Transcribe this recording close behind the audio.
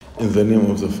In the name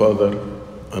of the Father,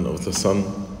 and of the Son,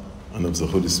 and of the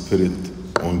Holy Spirit,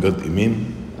 one God,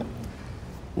 Amen.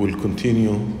 We'll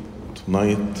continue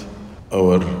tonight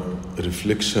our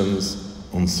reflections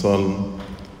on Psalm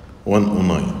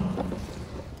 109.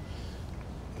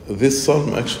 This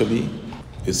psalm actually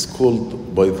is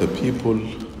called by the people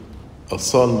a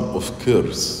psalm of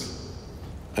curse.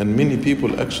 And many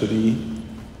people actually,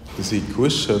 they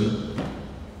question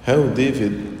how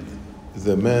David,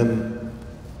 the man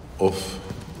of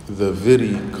the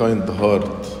very kind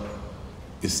heart,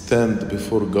 stand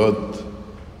before God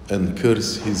and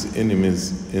curse his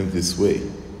enemies in this way.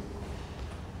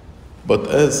 But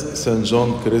as St.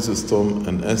 John Chrysostom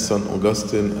and as St.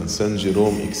 Augustine and St.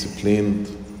 Jerome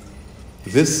explained,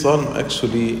 this psalm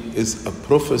actually is a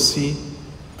prophecy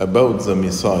about the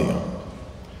Messiah.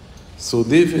 So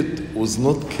David was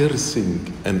not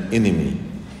cursing an enemy,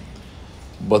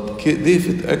 but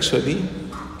David actually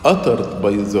uttered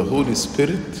by the Holy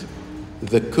Spirit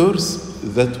the curse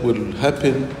that will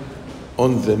happen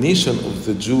on the nation of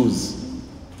the Jews,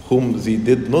 whom they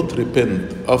did not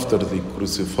repent after they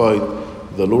crucified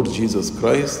the Lord Jesus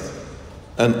Christ,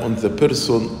 and on the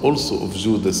person also of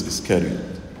Judas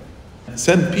Iscariot.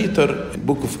 St. Peter, in the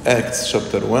book of Acts,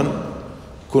 chapter 1,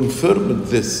 confirmed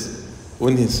this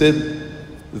when he said,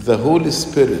 the Holy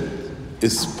Spirit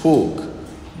spoke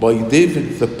by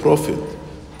David the prophet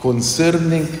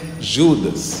concerning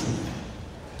Judas.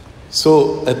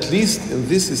 So at least in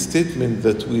this statement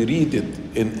that we read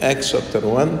it in Acts chapter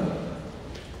 1,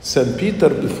 St. Peter,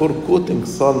 before quoting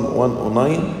Psalm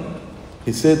 109,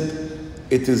 he said,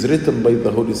 it is written by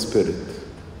the Holy Spirit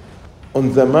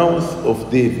on the mouth of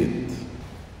David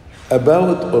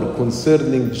about or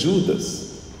concerning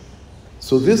Judas.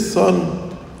 So this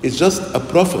psalm is just a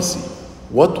prophecy,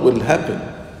 what will happen.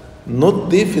 Not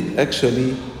David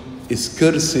actually is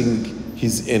cursing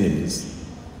his enemies.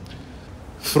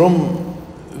 From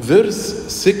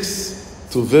verse 6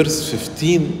 to verse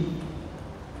 15,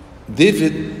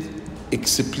 David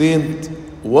explained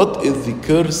what is the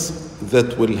curse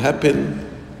that will happen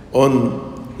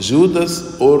on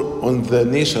Judas or on the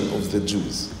nation of the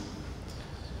Jews.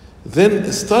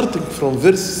 Then starting from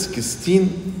verse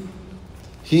 16,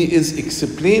 he is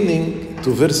explaining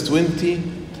to verse 20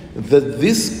 that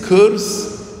this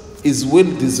curse is well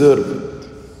deserved.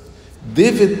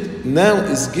 David now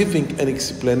is giving an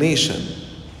explanation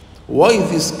why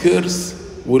this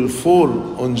curse will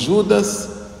fall on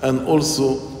Judas and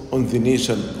also on the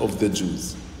nation of the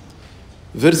Jews.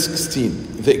 Verse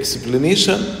 16, the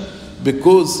explanation,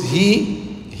 because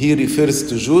he refers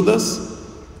to Judas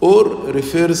or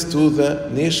refers to the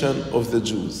nation of the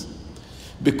Jews.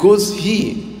 Because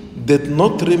he did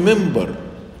not remember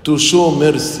to show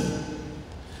mercy,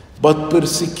 but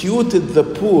persecuted the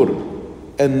poor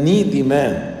and needy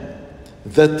man,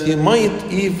 that he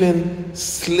might even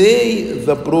slay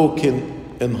the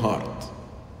broken in heart.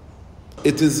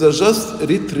 It is a just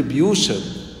retribution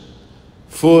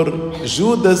for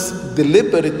Judas'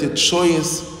 deliberate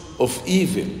choice of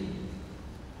evil.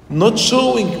 Not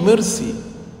showing mercy,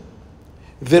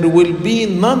 there will be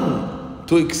none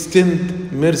to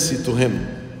extend mercy to him.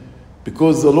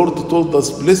 Because the Lord told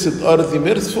us, blessed are the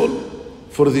merciful,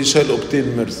 for they shall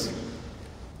obtain mercy.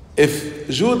 If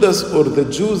Judas or the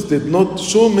Jews did not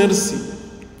show mercy,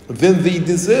 then they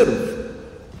deserve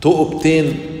to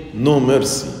obtain no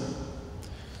mercy.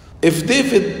 If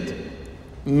David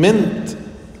meant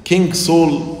King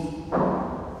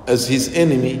Saul as his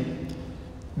enemy,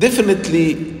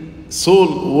 definitely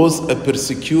Saul was a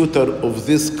persecutor of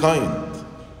this kind.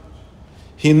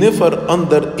 He never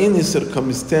under any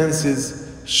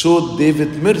circumstances showed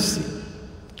David mercy.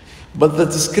 But the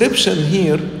description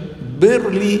here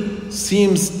barely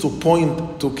seems to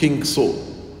point to King Saul.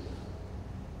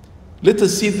 Let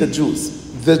us see the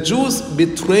Jews. The Jews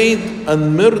betrayed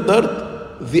and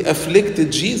murdered the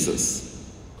afflicted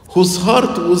Jesus, whose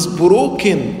heart was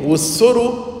broken with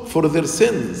sorrow for their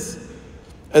sins.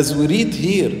 As we read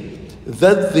here,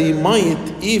 that they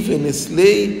might even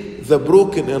slay the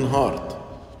broken in heart.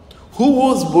 Who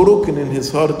was broken in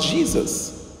his heart?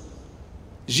 Jesus.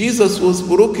 Jesus was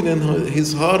broken in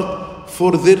his heart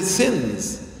for their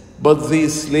sins, but they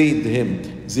slayed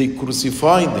him. They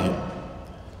crucified him.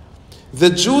 The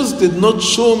Jews did not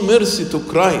show mercy to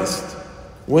Christ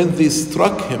when they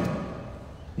struck him,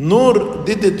 nor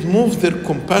did it move their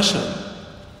compassion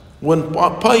when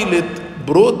Pilate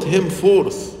brought him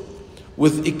forth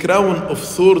with a crown of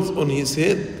thorns on his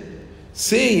head,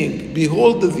 saying,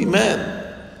 behold the man.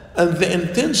 And the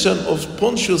intention of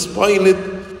Pontius Pilate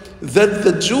that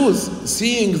the Jews,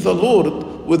 seeing the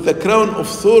Lord with the crown of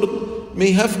thorns,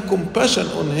 may have compassion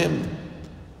on him.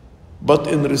 But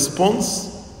in response,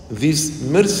 these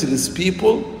merciless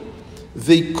people,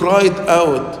 they cried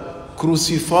out,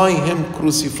 "Crucify him,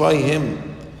 crucify him."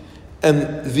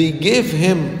 And they gave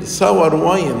him sour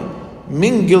wine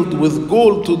mingled with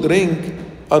gall to drink,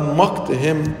 and mocked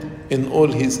him in all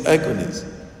his agonies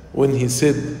when he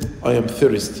said, "I am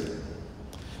thirsty."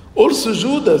 Also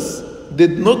Judas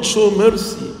did not show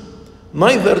mercy,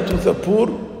 neither to the poor,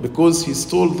 because he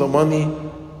stole the money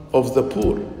of the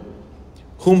poor,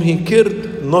 whom he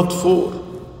cared not for,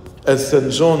 as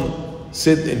St. John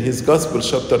said in his Gospel,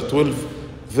 chapter 12,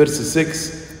 verse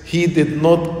 6, he did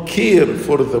not care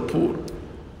for the poor,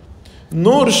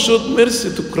 nor showed mercy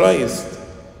to Christ,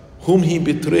 whom he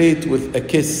betrayed with a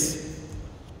kiss.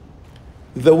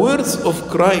 The words of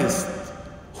Christ,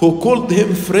 who called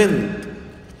him friend,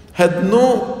 had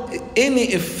no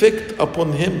any effect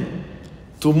upon him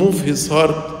to move his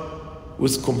heart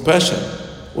with compassion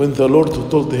when the Lord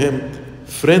told him,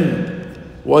 "Friend,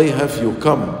 why have you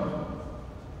come?"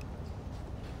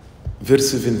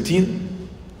 Verse 17,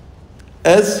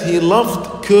 as he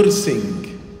loved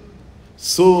cursing,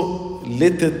 so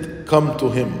let it come to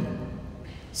him.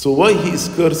 So why he is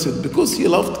cursed? Because he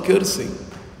loved cursing.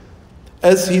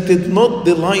 As he did not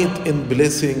delight in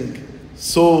blessing,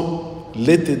 so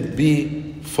let it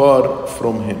be far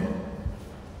from him.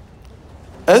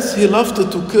 As he loved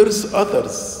to curse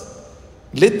others,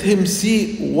 let him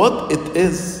see what it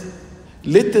is.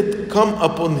 Let it come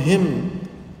upon him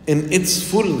in its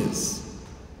fullness.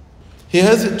 He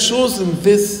has chosen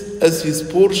this as his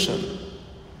portion.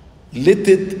 Let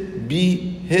it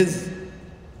be his.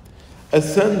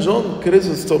 As St. John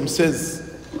Chrysostom says,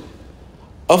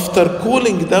 after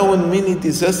calling down many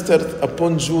disasters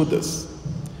upon Judas,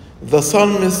 the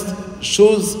psalmist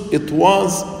shows it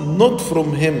was not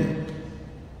from him,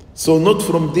 so not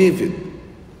from David,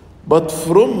 but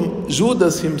from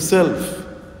Judas himself,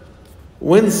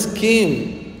 whence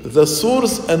came the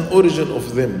source and origin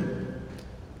of them.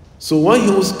 So why he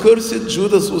was cursed?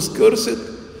 Judas was cursed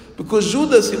because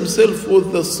Judas himself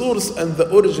was the source and the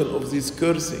origin of this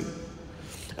cursing.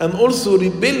 And also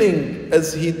rebelling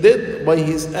as he did by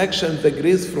his action the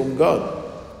grace from God.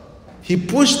 He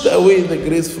pushed away the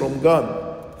grace from God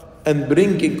and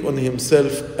bringing on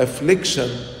himself affliction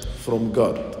from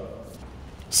God.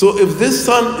 So if this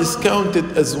psalm is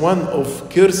counted as one of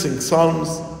cursing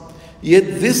psalms,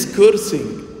 yet this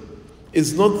cursing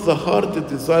is not the heart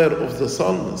desire of the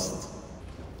psalmist,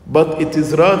 but it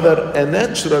is rather a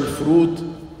natural fruit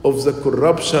of the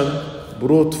corruption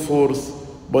brought forth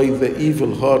by the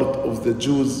evil heart of the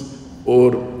Jews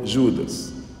or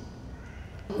Judas.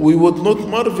 We would not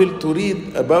marvel to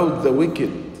read about the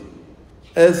wicked.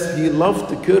 As he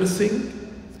loved cursing,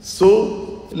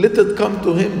 so let it come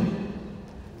to him.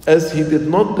 As he did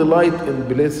not delight in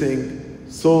blessing,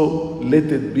 so let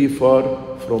it be far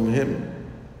from him.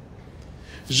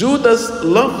 Judas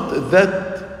loved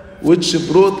that which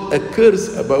brought a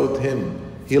curse about him.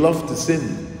 He loved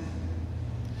sin.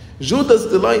 Judas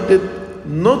delighted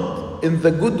not in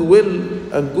the goodwill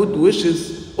and good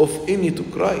wishes of any to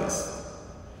Christ.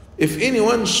 If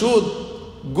anyone showed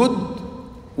good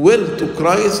will to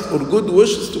Christ or good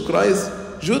wishes to Christ,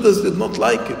 Judas did not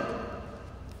like it,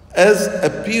 as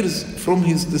appears from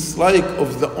his dislike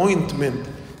of the ointment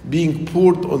being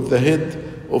poured on the head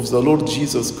of the Lord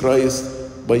Jesus Christ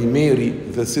by Mary,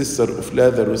 the sister of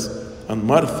Lazarus and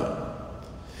Martha.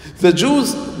 The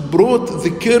Jews brought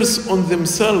the curse on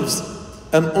themselves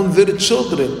and on their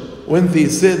children when they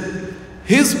said,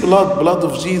 "His blood, blood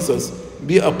of Jesus,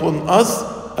 be upon us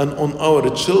and on our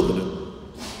children,"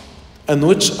 and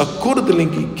which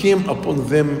accordingly came upon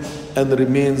them and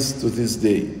remains to this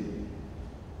day.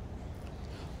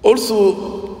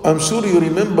 Also, I'm sure you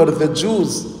remember the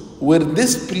Jews were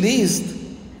displeased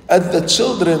at the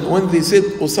children when they said,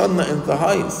 "Hosanna in the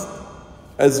highest,"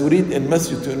 as we read in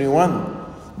Matthew 21.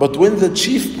 But when the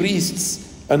chief priests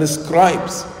and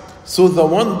scribes saw the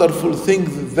wonderful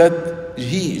things that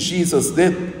Jesus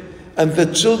did, and the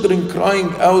children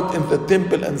crying out in the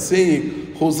temple and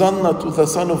saying, "Hosanna to the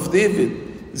Son of David,"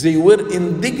 they were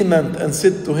indignant and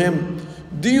said to him,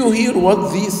 "Do you hear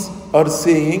what these are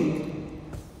saying?"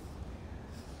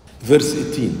 Verse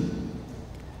 18,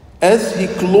 as he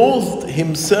clothed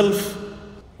himself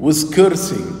with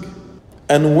cursing,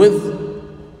 and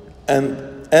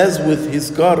as with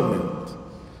his garment,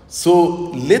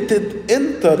 so let it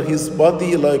enter his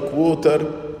body like water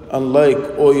and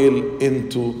like oil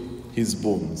into his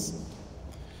bones.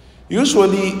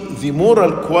 Usually, the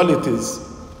moral qualities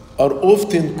are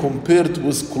often compared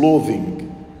with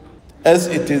clothing, as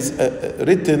it is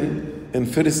written in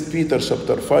 1 Peter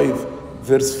chapter 5,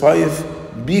 verse 5,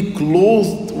 "Be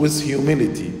clothed with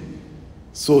humility."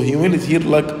 So humility here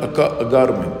like a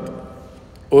garment.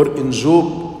 Or in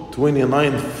Job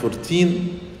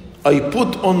 29:14, I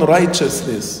put on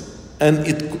righteousness and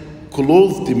it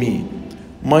clothed me,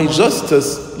 my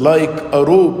justice like a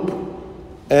robe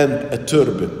and a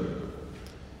turban.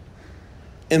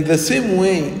 In the same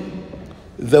way,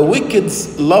 the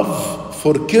wicked's love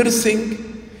for cursing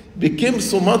became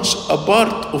so much a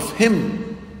part of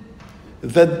him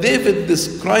that David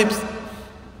describes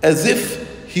as if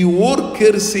he wore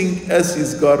cursing as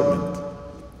his garment.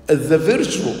 As the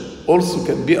virtue also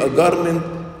can be a garment,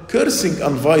 cursing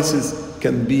and vices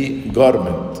can be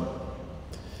garment.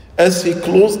 As he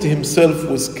clothed himself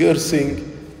with cursing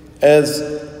as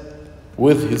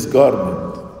with his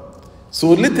garment. So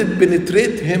let it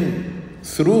penetrate him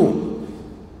through,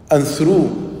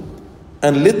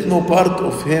 and let no part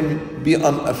of him be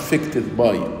unaffected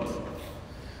by it.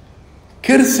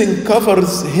 Cursing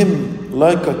covers him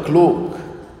like a cloak,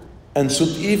 and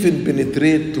should even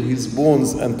penetrate to his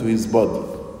bones and to his body.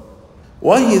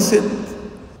 Why he said,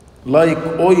 like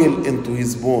oil into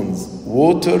his bones,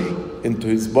 water into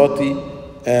his body,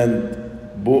 and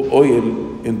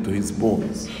oil into his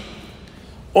bones.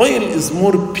 Oil is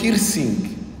more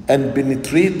piercing and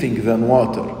penetrating than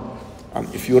water.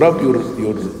 And if you rub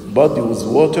your body with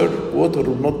water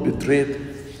will not penetrate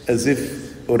as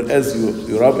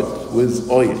you rub it with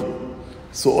oil.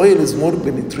 So oil is more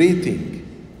penetrating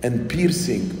and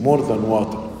piercing more than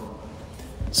water.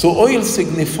 So oil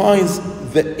signifies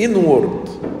the inward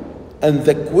and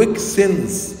the quick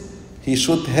sense he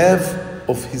should have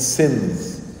of his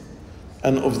sins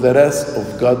and of the wrath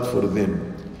of God for them.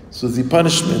 So the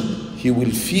punishment, he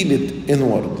will feel it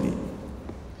inwardly.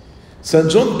 St.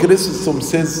 John Chrysostom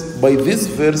says, by this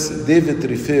verse, David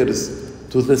refers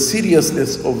to the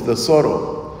seriousness of the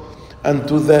sorrow and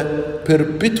to the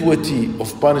perpetuity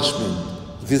of punishment.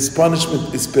 This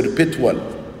punishment is perpetual,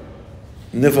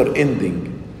 never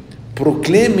ending,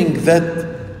 proclaiming that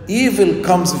evil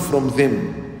comes from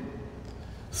them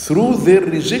through their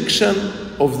rejection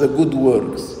of the good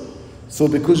works. So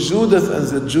because Judas and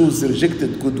the Jews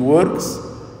rejected good works,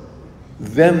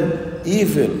 then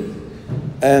evil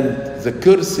and the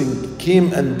cursing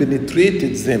came and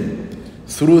penetrated them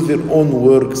through their own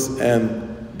works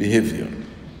and behavior.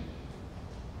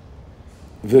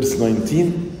 Verse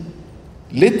 19,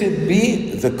 let it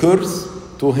be the curse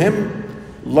to him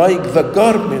like the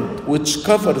garment which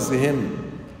covers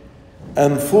him,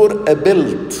 and for a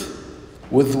belt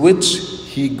with which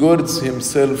he girds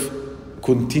himself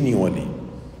continually.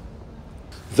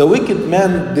 The wicked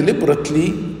man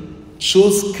deliberately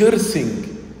chose cursing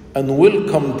and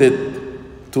welcomed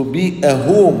it to be a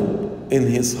home in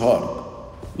his heart,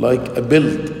 like a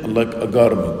belt and like a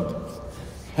garment.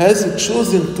 Has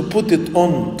chosen to put it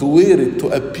on, to wear it, to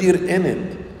appear in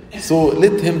it. So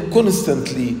let him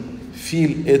constantly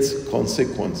feel its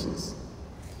consequences.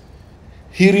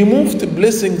 He removed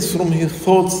blessings from his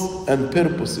thoughts and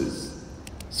purposes.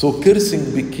 So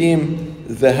cursing became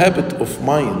the habit of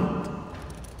mind,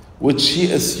 which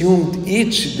he assumed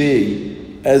each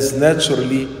day as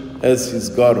naturally as his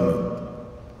garment.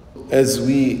 As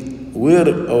we wear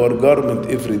our garment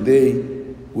every day,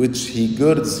 which he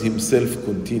girds himself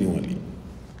continually.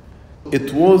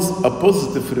 It was a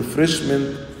positive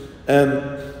refreshment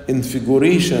and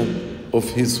invigoration of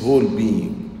his whole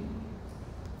being.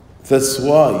 That's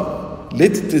why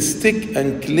let it stick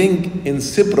and cling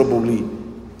inseparably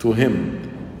to him,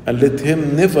 and let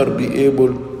him never be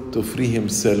able to free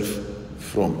himself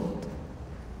from it.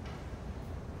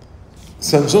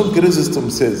 St. John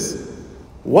Chrysostom says,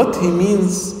 what he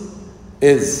means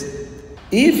is,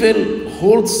 evil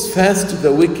holds fast to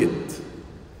the wicked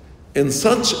in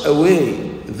such a way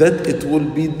that it will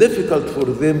be difficult for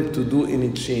them to do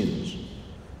any change.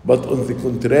 But on the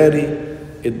contrary,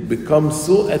 it becomes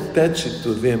so attached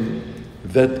to them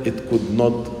that it could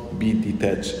not be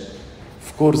detached.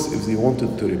 Of course, if they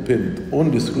wanted to repent,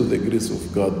 only through the grace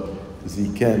of God,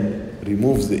 they can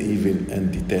remove the evil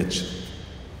and detach it.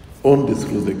 Only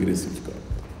through the grace of God.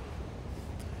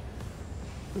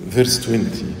 Verse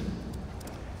 20.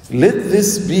 Let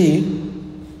this be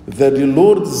the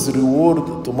Lord's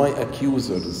reward to my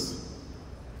accusers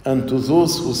and to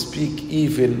those who speak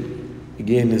evil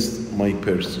against my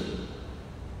person.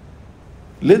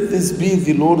 Let this be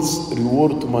the Lord's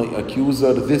reward to my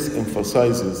accuser. This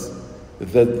emphasizes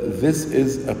that this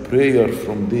is a prayer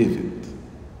from David.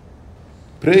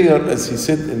 Prayer, as he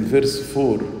said in verse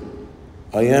 4,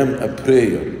 I am a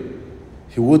prayer.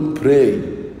 He would pray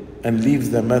and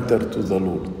leave the matter to the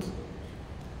Lord.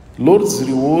 Lord's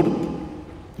reward,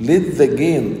 let the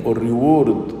gain or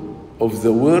reward of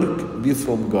the work be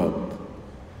from God.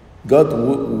 God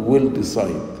will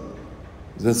decide.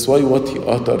 That's why what he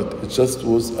uttered, it just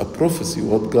was a prophecy,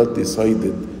 what God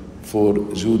decided for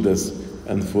Judas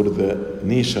and for the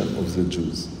nation of the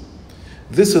Jews.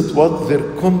 This is what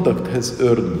their conduct has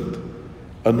earned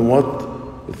and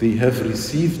what they have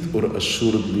received or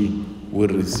assuredly will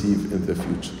receive in the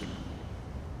future.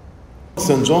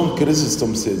 St. John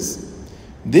Chrysostom says,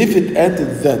 David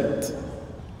added that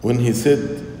when he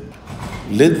said,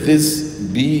 let this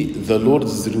be the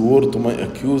Lord's reward to my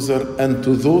accuser and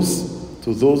to those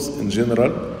in general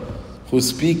who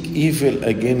speak evil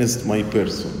against my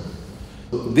person.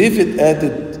 David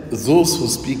added those who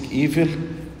speak evil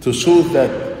to show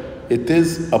that it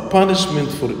is a punishment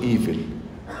for evil,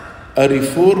 a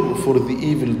reform for the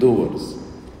evildoers,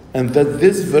 and that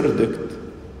this verdict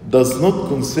does not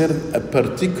concern a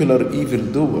particular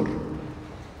evildoer,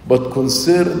 but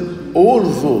concern all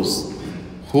those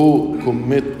who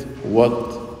commit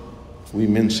what we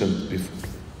mentioned before.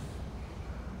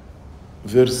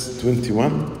 Verse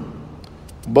 21,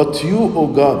 but you, O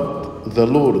God, the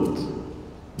Lord,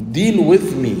 deal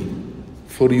with me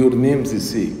for your name's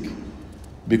sake.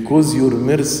 Because your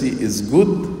mercy is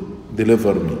good,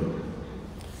 deliver me.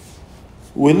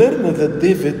 We learn that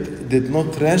David did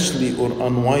not rashly or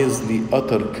unwisely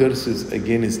utter curses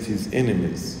against his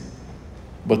enemies,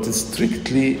 but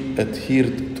strictly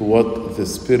adhered to what the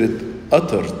Spirit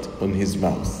uttered on his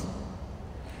mouth.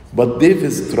 But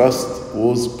David's trust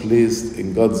was placed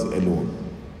in God's alone.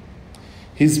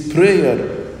 His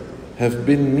prayer have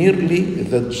been merely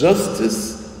that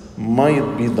justice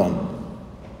might be done.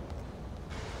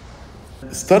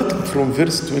 Starting from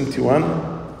verse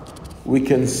 21, we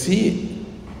can see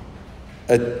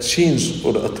a change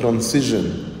or a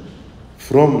transition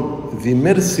from the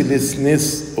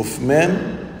mercilessness of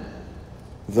man.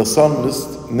 The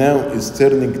psalmist now is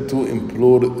turning to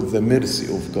implore the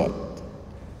mercy of God.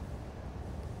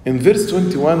 In verse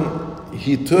 21,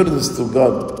 he turns to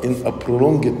God in a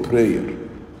prolonged prayer,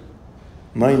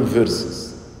 9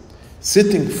 verses,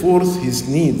 setting forth his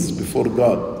needs before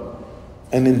God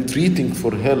and entreating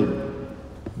for help,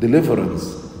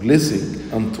 deliverance,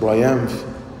 blessing, and triumph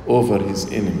over his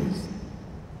enemies.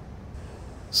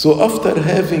 So after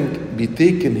having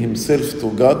betaken himself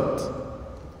to God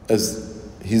as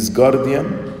his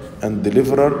guardian and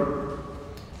deliverer,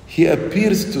 he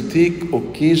appears to take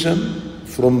occasion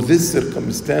from this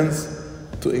circumstance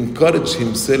to encourage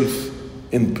himself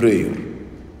in prayer.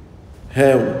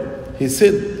 How? He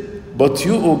said, but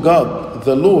you, O God,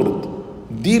 the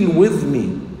Lord, deal with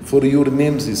me for your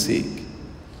name's sake.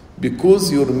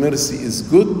 Because your mercy is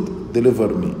good, deliver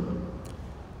me.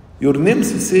 Your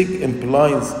name's sake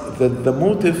implies that the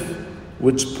motive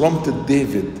which prompted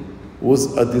David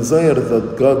was a desire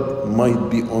that God might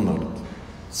be honored.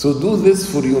 So do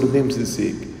this for your name's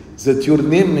sake, that your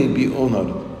name may be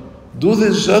honored. Do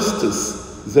this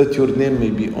justice, that your name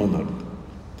may be honored.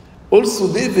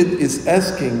 Also, David is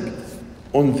asking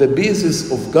on the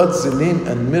basis of God's name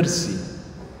and mercy,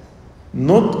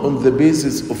 not on the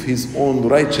basis of his own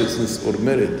righteousness or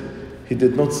merit. He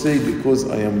did not say, because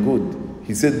I am good.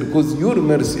 He said, because your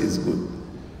mercy is good.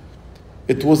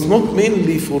 It was not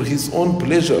mainly for his own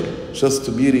pleasure, just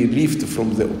to be relieved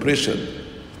from the oppression.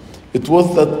 It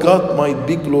was that God might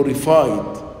be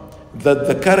glorified, that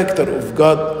the character of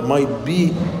God might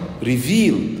be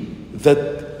revealed,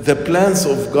 that the plans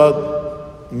of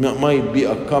God might be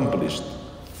accomplished.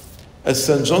 As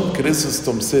St. John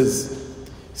Chrysostom says,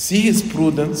 see his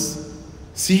prudence,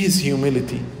 see his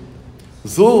humility,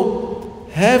 though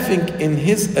having in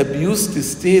his abused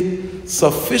state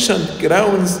sufficient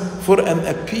grounds for an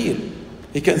appeal.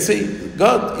 He can say,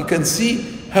 God, you can see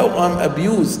how I'm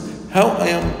abused, how I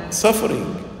am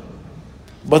suffering.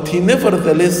 But he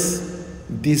nevertheless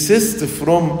desists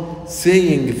from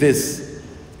saying this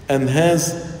and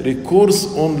has recourse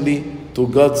only to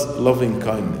God's loving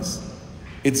kindness.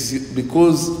 It's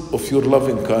because of your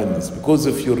loving kindness, because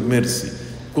of your mercy,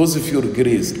 because of your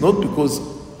grace, not because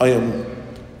I am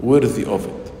worthy of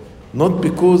it, not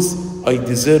because I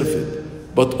deserve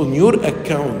it, but on your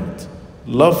account,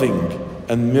 loving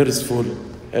and merciful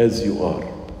as you are.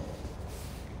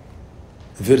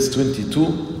 Verse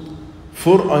 22,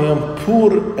 for I am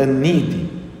poor and needy,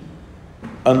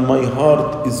 and my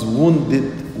heart is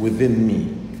wounded within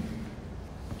me.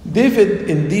 David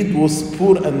indeed was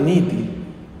poor and needy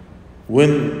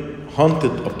when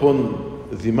hunted upon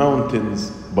the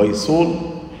mountains by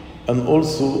Saul, and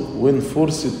also when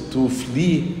forced to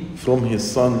flee from his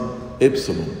son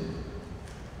Absalom.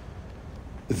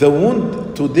 The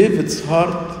wound to David's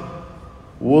heart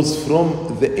was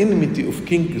from the enmity of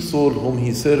King Saul, whom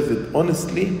he served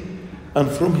honestly, and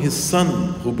from his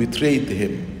son who betrayed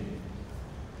him.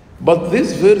 But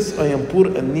this verse, I am poor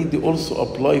and needy, also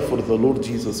apply for the Lord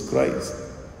Jesus Christ.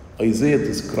 Isaiah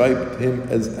described him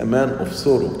as a man of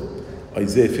sorrow.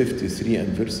 Isaiah 53 and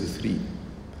verse 3.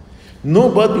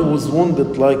 Nobody was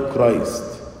wounded like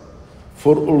Christ,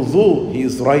 for although he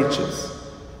is righteous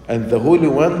and the Holy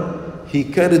One, he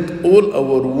carried all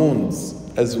our wounds.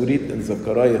 As we read in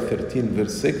Zechariah 13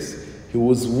 verse 6, he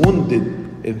was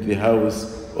wounded in the house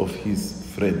of his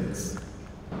friends.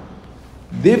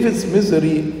 David's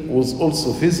misery was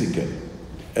also physical,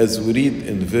 as we read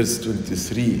in verse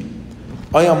 23.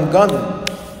 I am gone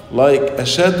like a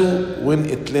shadow when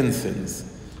it lengthens.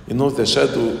 You know, the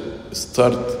shadow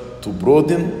starts to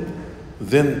broaden,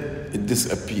 then it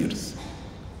disappears.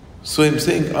 So I'm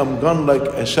saying I'm gone like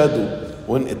a shadow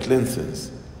when it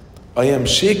lengthens. I am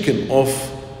shaken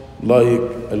off like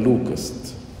a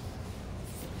locust.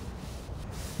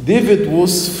 David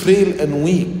was frail and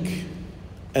weak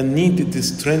and needed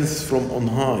strength from on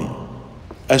high.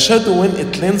 A shadow when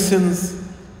it lengthens,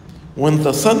 when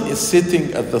the sun is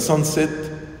setting at the sunset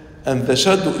and the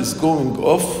shadow is going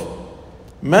off,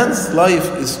 man's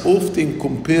life is often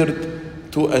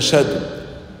compared to a shadow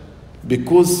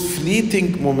because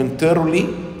fleeting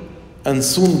momentarily and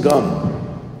soon gone.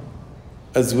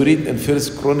 As we read in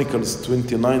 1 Chronicles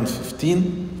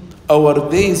 29:15, our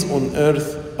days on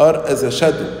earth are as a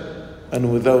shadow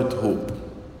and without hope.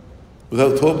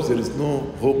 Without hope, there is no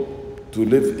hope to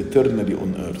live eternally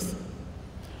on earth.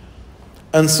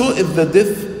 And so is the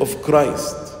death of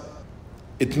Christ.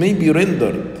 It may be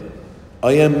rendered,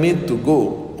 I am made to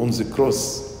go on the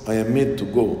cross, I am made to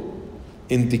go,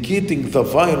 indicating the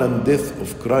violent death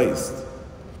of Christ.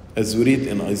 As we read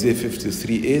in Isaiah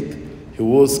 53:8, he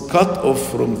was cut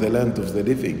off from the land of the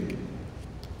living.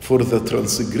 For the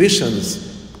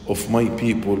transgressions of my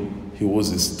people, he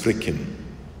was stricken.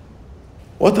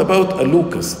 What about a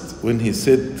locust when he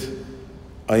said,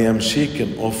 I am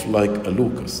shaken off like a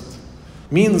locust?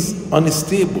 Means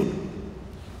unstable,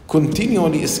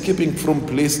 continually escaping from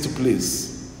place to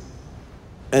place,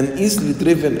 and easily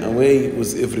driven away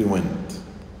with every wind.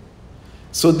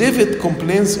 So David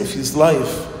complains of his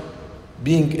life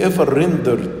being ever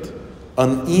rendered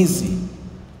uneasy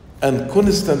and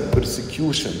constant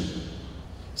persecution,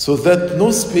 so that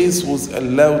no space was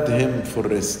allowed him for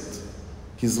rest.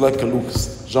 He's like a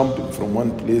locust, jumping from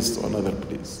one place to another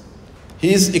place.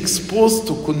 He is exposed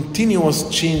to continuous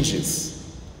changes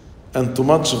and to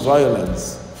much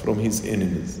violence from his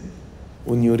enemies.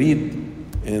 When you read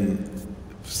in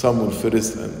Samuel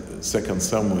 1st and 2nd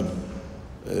Samuel,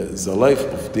 the life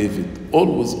of David,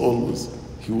 always,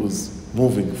 he was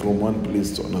moving from one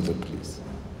place to another place.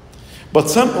 But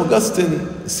St.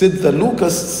 Augustine said the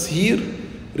locusts here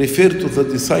refer to the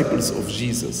disciples of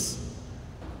Jesus,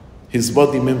 his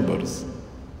body members,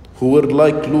 who were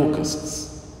like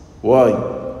locusts. Why?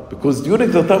 Because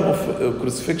during the time of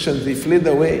crucifixion, they fled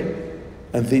away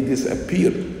and they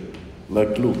disappeared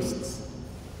like locusts.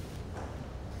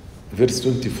 Verse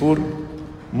 24,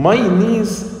 my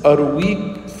knees are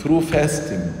weak through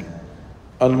fasting,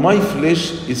 and my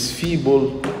flesh is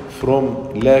feeble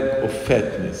from lack of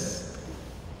fatness.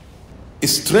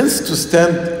 Strength to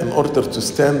stand, in order to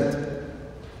stand,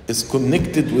 is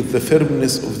connected with the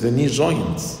firmness of the knee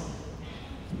joints.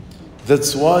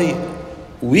 That's why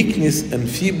weakness and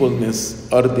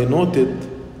feebleness are denoted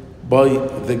by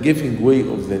the giving way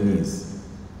of the knees.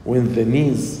 When the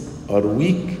knees are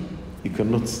weak, you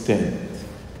cannot stand.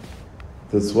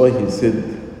 That's why he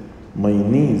said, my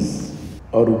knees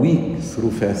are weak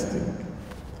through fasting.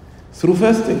 Through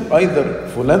fasting, either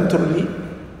voluntarily,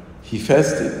 he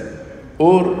fasted,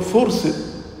 or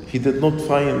forced. He did not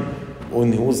find,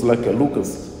 when he was like a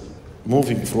locust,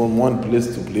 moving from one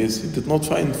place to place, he did not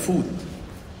find food.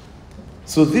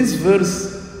 So this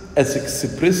verse is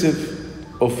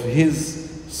expressive of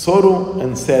his sorrow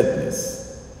and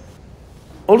sadness.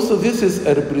 Also, this is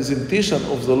a representation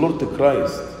of the Lord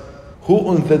Christ, who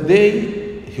on the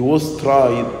day he was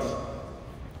tried,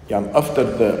 and after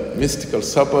the mystical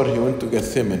supper, he went to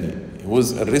Gethsemane. He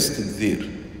was arrested there.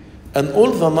 And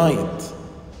all the night,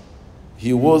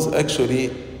 he was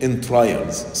actually in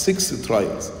trials, 6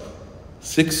 trials,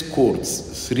 6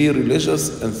 courts, 3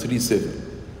 religious and 3 civil.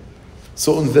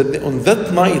 So on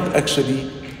that night,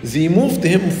 actually, they moved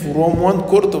him from one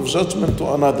court of judgment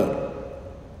to another,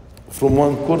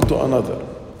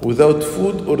 without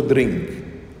food or drink,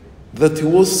 that he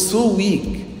was so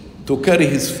weak to carry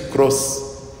his cross,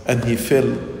 and he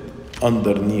fell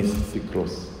underneath the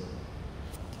cross.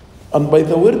 And by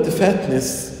the word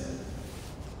fatness,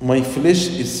 my flesh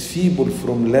is feeble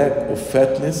from lack of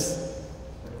fatness.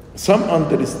 Some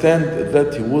understand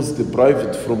that he was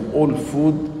deprived from all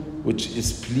food which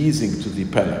is pleasing to the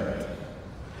palate.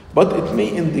 But it may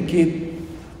indicate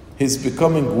his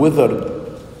becoming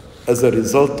withered as a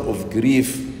result of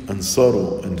grief and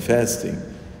sorrow and fasting,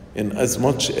 in as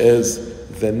much as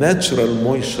the natural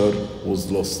moisture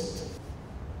was lost.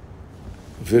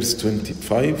 Verse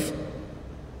 25,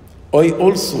 I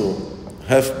also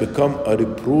have become a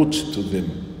reproach to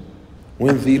them.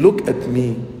 When they look at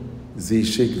me, they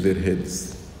shake their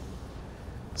heads.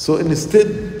 So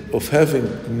instead of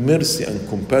having mercy and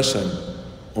compassion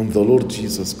on the Lord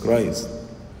Jesus Christ,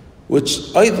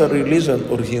 which either religion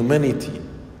or humanity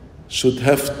should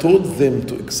have taught them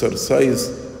to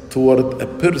exercise toward a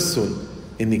person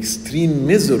in extreme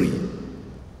misery,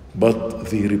 but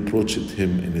they reproached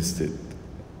him instead.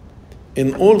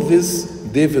 In all this,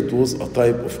 David was a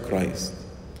type of Christ,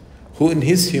 who in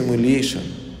his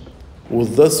humiliation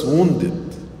was thus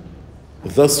wounded,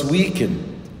 thus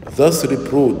weakened, thus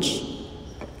reproached,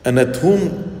 and at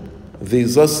whom they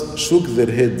thus shook their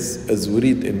heads, as we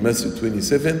read in Matthew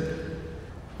 27.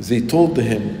 They told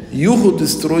him, you who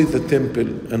destroyed the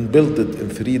temple and built it in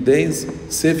 3 days,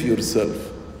 save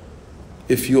yourself.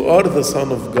 If you are the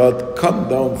Son of God, come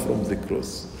down from the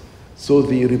cross. So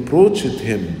they reproached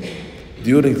him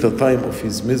during the time of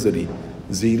his misery.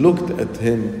 They looked at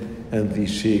him and they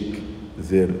shake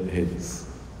their heads.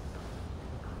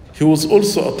 He was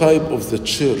also a type of the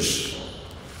church,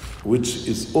 which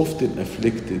is often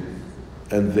afflicted,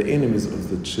 and the enemies of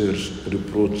the church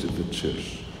reproach the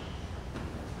church.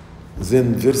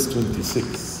 Then verse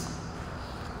 26,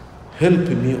 help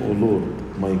me, O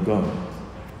Lord, my God.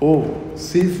 Oh,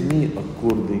 save me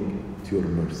according to your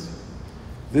mercy.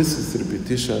 This is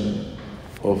repetition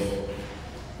of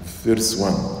verse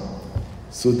 1.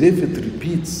 So David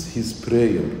repeats his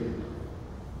prayer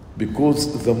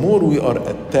because the more we are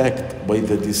attacked by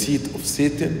the deceit of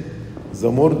Satan,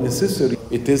 the more necessary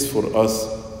it is for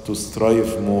us to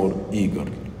strive more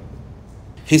eagerly.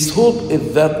 His hope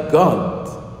is that God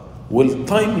will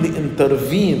timely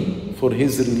intervene for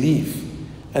his relief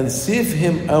and save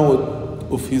him out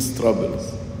of his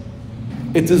troubles.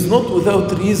 It is not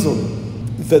without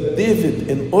reason that David,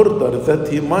 in order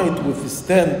that he might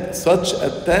withstand such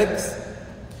attacks,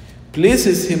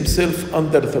 places himself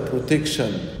under the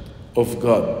protection of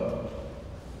God.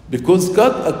 Because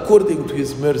God, according to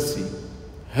his mercy,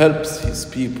 helps his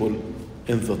people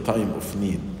in the time of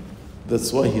need.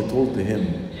 That's why he told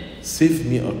him, save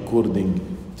me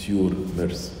according to your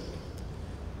mercy.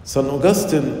 St.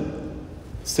 Augustine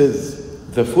says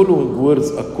the following words,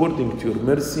 according to your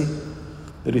mercy,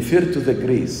 refer to the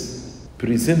grace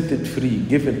presented free,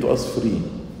 given to us free,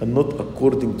 and not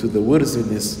according to the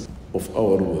worthiness of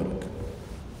our work.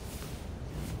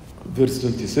 Verse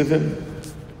 27,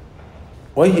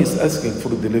 why he is asking for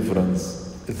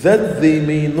deliverance? That they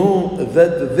may know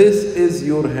that this is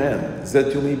your hand,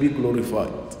 that you may be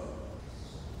glorified.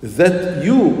 That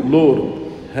you,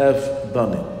 Lord, have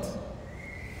done it.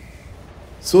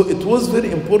 So it was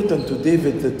very important to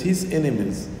David that his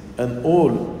enemies and all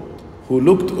who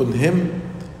looked on him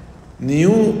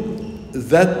knew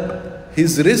that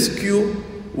his rescue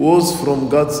was from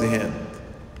God's hand.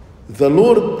 The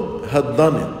Lord had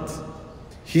done it.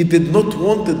 He did not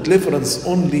want deliverance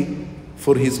only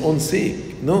for his own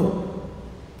sake, no,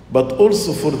 but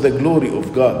also for the glory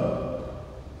of God.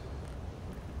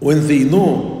 When they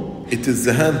know it is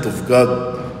the hand of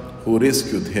God who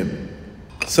rescued him.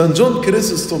 St. John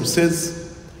Chrysostom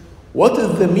says, what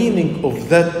is the meaning of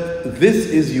that this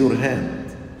is your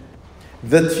hand?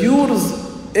 That yours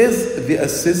is the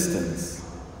assistance.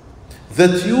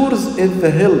 That yours is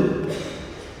the help.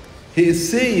 He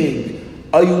is saying,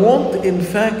 I want in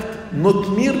fact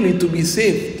not merely to be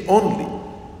saved only,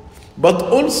 but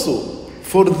also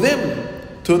for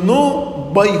them to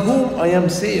know by whom I am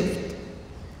saved,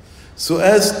 so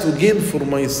as to gain for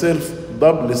myself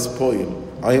double spoil.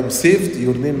 I am saved,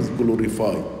 your name is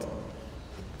glorified.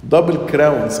 Double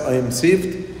crowns, I am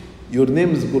saved, your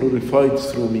name is glorified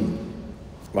through me.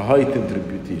 A heightened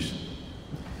reputation.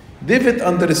 David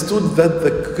understood that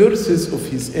the curses of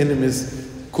his enemies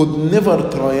could never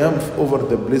triumph over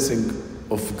the blessing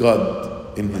of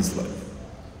God in his life.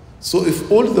 So if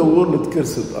all the world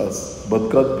cursed us, but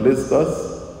God blessed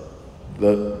us,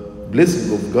 the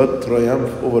blessing of God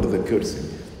triumphed over the cursing.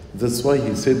 That's why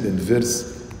he said in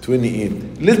verse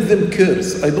 28, let them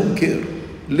curse, I don't care.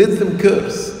 Let them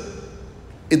curse.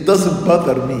 It doesn't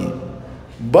bother me.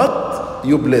 But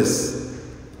you bless.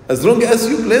 As long as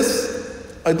you bless,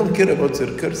 I don't care about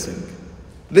their cursing.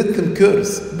 Let them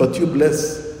curse, but you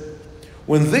bless.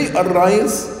 When they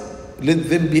arise, let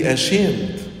them be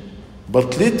ashamed.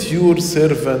 But let your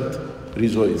servant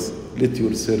rejoice. Let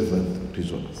your servant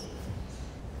rejoice.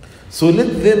 So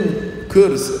let them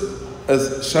curse,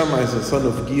 as Shammai the son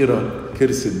of Gera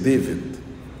cursed David.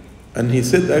 And he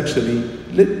said, actually,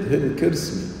 let him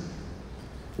curse me.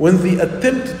 When they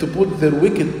attempt to put their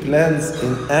wicked plans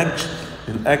in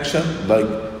action,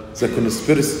 like the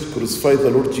conspiracy to crucify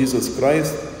the Lord Jesus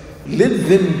Christ, let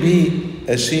them be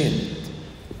ashamed.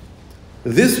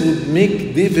 This would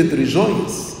make David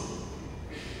rejoice,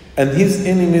 and his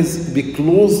enemies be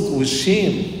clothed with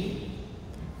shame,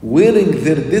 wearing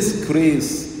their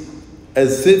disgrace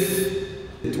as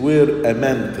if it were a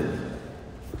mantle.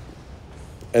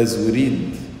 As we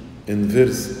read in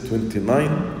verse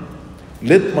 29,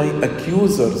 let my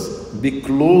accusers be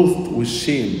clothed with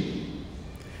shame,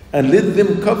 and let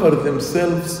them cover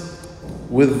themselves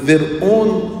with their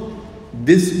own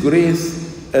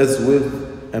disgrace as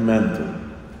with a mantle.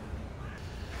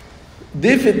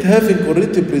 David, having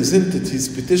already presented his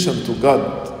petition to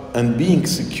God and being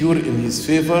secure in his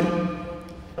favor,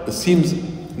 seems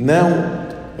now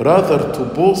rather to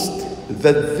boast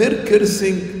that their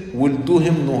cursing will do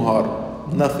him no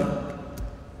harm, nothing,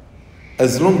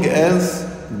 as long as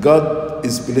God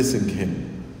is blessing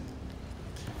him.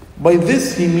 By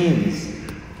this he means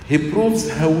he proves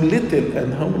how little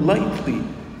and how lightly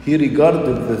he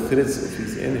regarded the threats of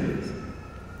his enemies.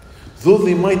 Though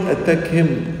they might attack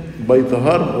him by the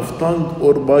harm of tongue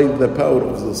or by the power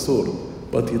of the sword,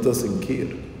 but he doesn't care.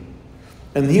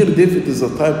 And here David is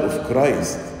a type of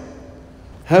Christ.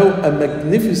 How a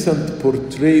magnificent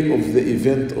portray of the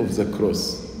event of the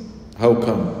cross. How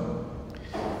come?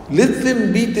 Let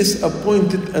them be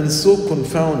disappointed and so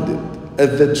confounded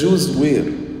as the Jews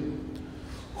were,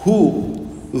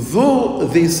 who, though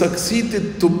they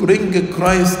succeeded to bring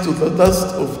Christ to the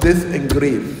dust of death and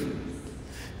grave,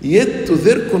 yet to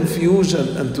their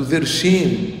confusion and to their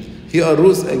shame, he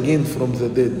arose again from the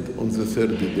dead on the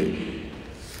third day.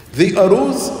 They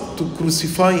arose to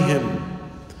crucify him,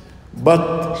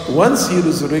 but once he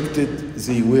resurrected,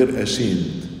 they were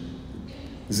ashamed.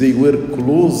 They were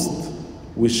clothed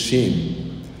with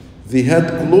shame. They had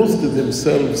clothed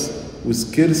themselves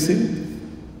with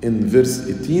cursing in verse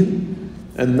 18,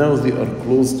 and now they are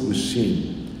clothed with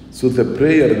shame. So the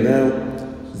prayer now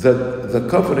that the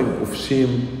covering of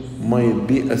shame might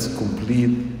be as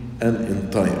complete and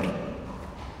entire.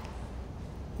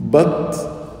 But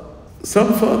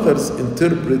some fathers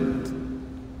interpret,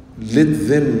 let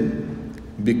them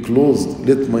be clothed,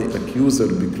 let my accuser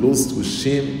be clothed with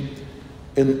shame,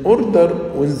 in order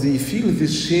when they feel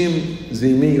this shame,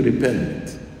 they may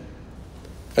repent.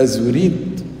 As we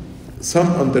read, some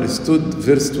understood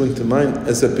verse 29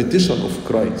 as a petition of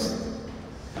Christ,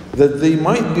 that they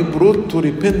might be brought to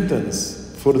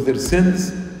repentance for their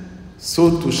sins,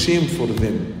 so to shame for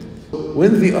them.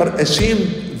 When they are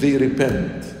ashamed, they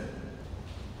repent.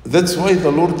 That's why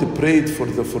the Lord prayed for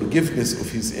the forgiveness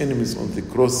of his enemies on the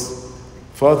cross.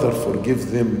 Father,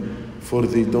 forgive them, for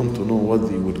they don't know what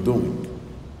they were doing.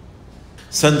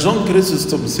 St. John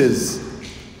Chrysostom says,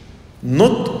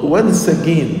 not once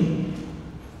again,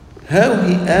 how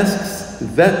he asks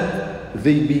that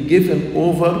they be given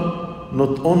over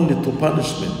not only to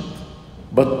punishment,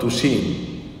 but to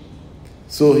shame.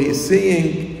 So he is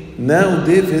saying, now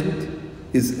David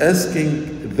is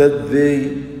asking that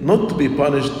they not to be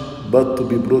punished, but to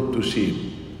be brought to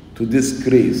shame, to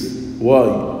disgrace.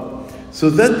 Why? So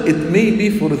that it may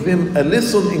be for them a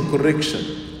lesson in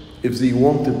correction, if they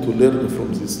wanted to learn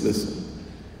from this lesson,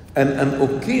 and an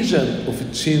occasion of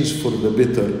a change for the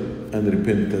better and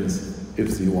repentance,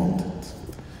 if they wanted.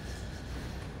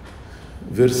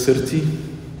 Verse 30,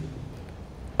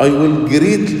 I will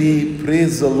greatly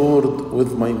praise the Lord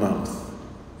with my mouth.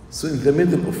 So in the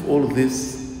middle of all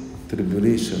these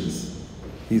tribulations,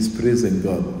 he is praising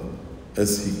God,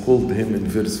 as he called him in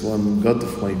verse 1, God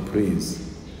of my praise.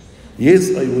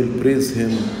 Yes, I will praise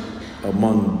him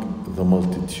among the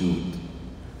multitude,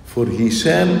 for he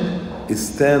shall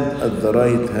stand at the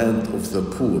right hand of the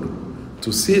poor,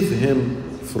 to save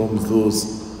him from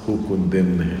those who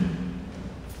condemn him.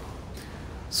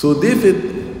 So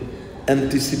David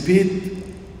anticipates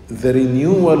the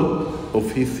renewal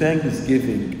of his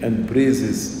thanksgiving and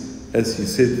praises, as he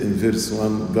said in verse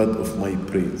 1, God of my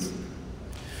praise.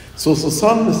 So the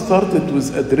psalm started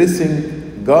with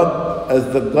addressing God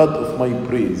as the God of my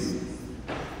praise.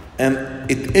 And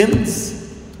it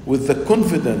ends with the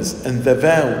confidence and the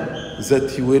vow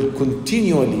that he will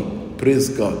continually praise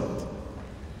God.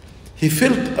 He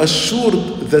felt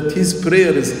assured that his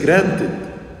prayer is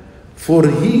granted, for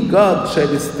he, God,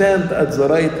 shall stand at the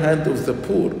right hand of the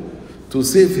poor to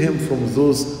save him from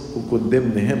those who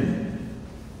condemn him.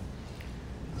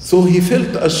 So he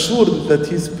felt assured that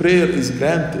his prayer is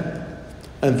granted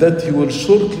and that he will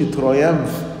shortly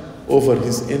triumph over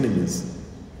his enemies.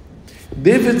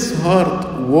 David's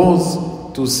heart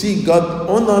was to see God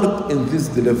honored in this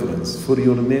deliverance for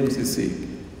your name's sake.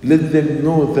 Let them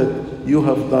know that you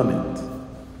have done it.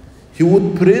 He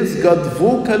would praise God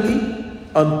vocally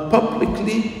and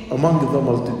publicly among the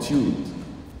multitude.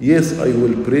 Yes, I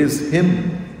will praise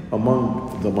him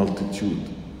among the multitude.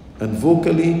 And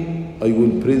vocally, I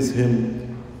will praise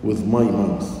him with my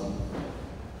mouth.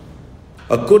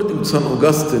 According to St.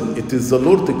 Augustine, it is the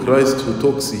Lord Christ who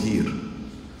talks here,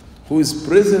 who is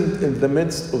present in the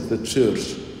midst of the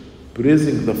church,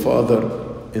 praising the Father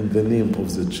in the name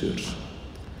of the church.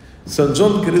 St.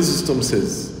 John Chrysostom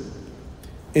says,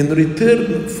 in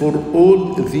return for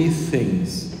all these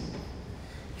things,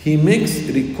 he makes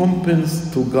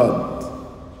recompense to God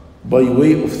by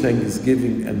way of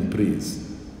thanksgiving and praise,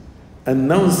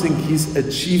 announcing his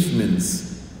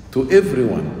achievements to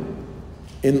everyone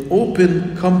in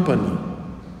open company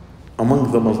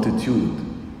among the multitude,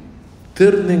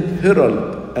 turning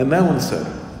herald, announcer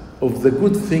of the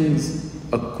good things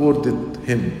accorded to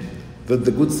him, that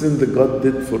the good thing that God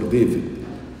did for David.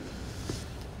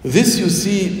 This, you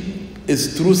see,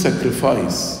 is true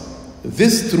sacrifice.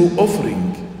 This true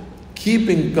offering,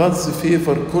 keeping God's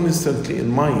favor constantly in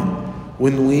mind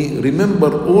when we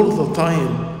remember all the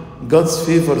time God's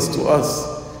favors to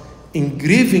us,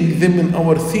 engraving them in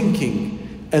our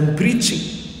thinking and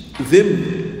preaching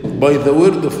them by the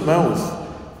word of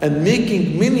mouth and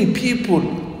making many people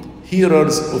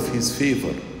hearers of his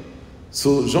favor.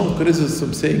 So John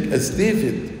Chrysostom saying, as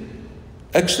David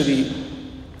actually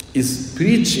is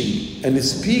preaching and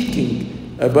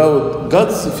speaking about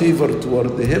God's favor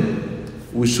toward him,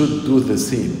 we should do the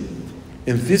same.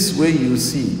 In this way, you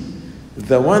see,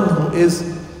 the one who is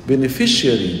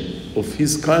beneficiary of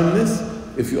his kindness,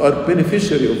 if you are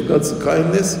beneficiary of God's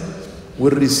kindness,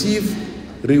 will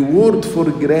receive reward for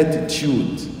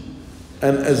gratitude,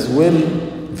 and as well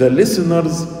the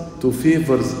listeners to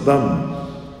favors done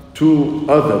to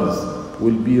others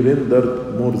will be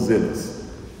rendered more zealous.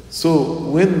 So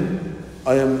when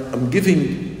I'm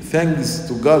giving thanks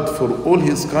to God for all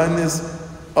his kindness,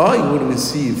 I will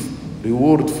receive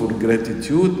reward for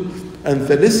gratitude, and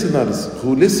the listeners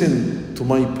who listen to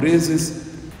my praises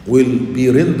will be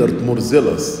rendered more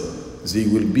zealous. They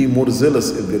will be more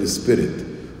zealous in their spirit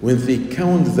when they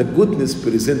count the goodness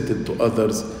presented to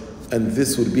others, and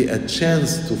this will be a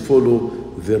chance to follow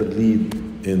their lead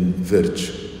in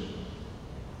virtue.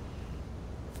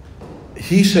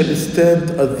 He shall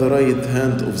stand at the right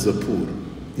hand of the poor.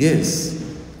 Yes,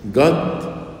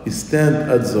 God stands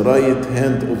at the right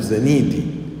hand of the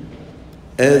needy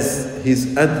as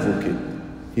his advocate,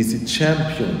 his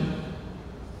champion,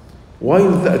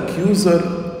 while the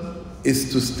accuser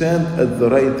is to stand at the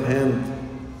right hand.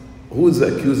 Who is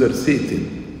the accuser?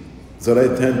 Satan, the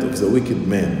right hand of the wicked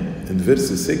man. In verse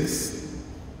 6,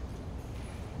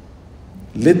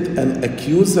 let an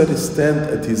accuser stand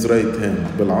at his right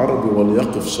hand. بالعربي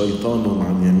وليقف شيطان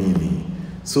عن يمينه.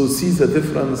 So see the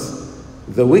difference.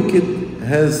 The wicked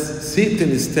has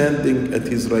Satan standing at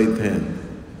his right hand,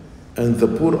 and the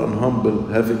poor and humble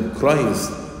having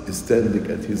Christ standing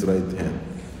at his right hand.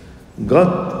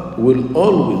 God will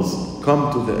always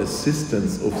come to the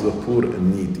assistance of the poor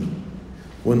and needy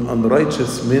when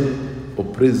unrighteous men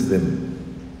oppress them,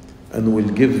 and will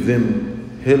give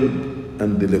them help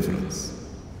and deliverance.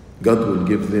 God will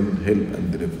give them help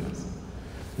and deliverance.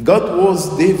 God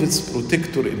was David's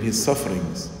protector in his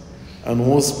sufferings and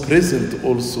was present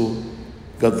also.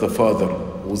 God the Father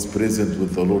was present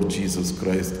with the Lord Jesus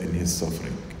Christ in his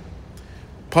suffering.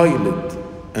 Pilate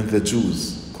and the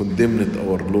Jews condemned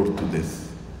our Lord to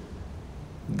death.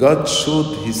 God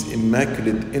showed his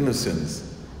immaculate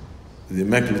innocence, the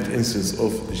immaculate innocence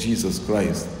of Jesus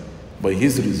Christ by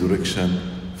his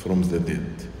resurrection from the dead.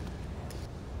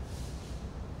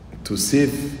 To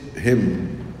save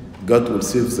him, God will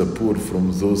save the poor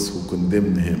from those who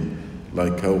condemn him,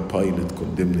 like how Pilate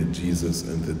condemned Jesus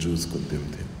and the Jews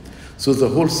condemned him. So the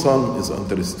whole psalm is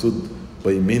understood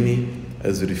by many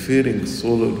as referring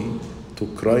solely to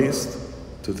Christ,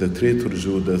 to the traitor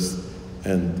Judas,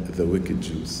 and the wicked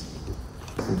Jews.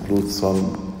 Concludes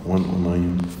Psalm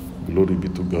 109. Glory be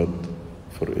to God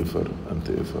forever and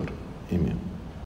ever. Amen.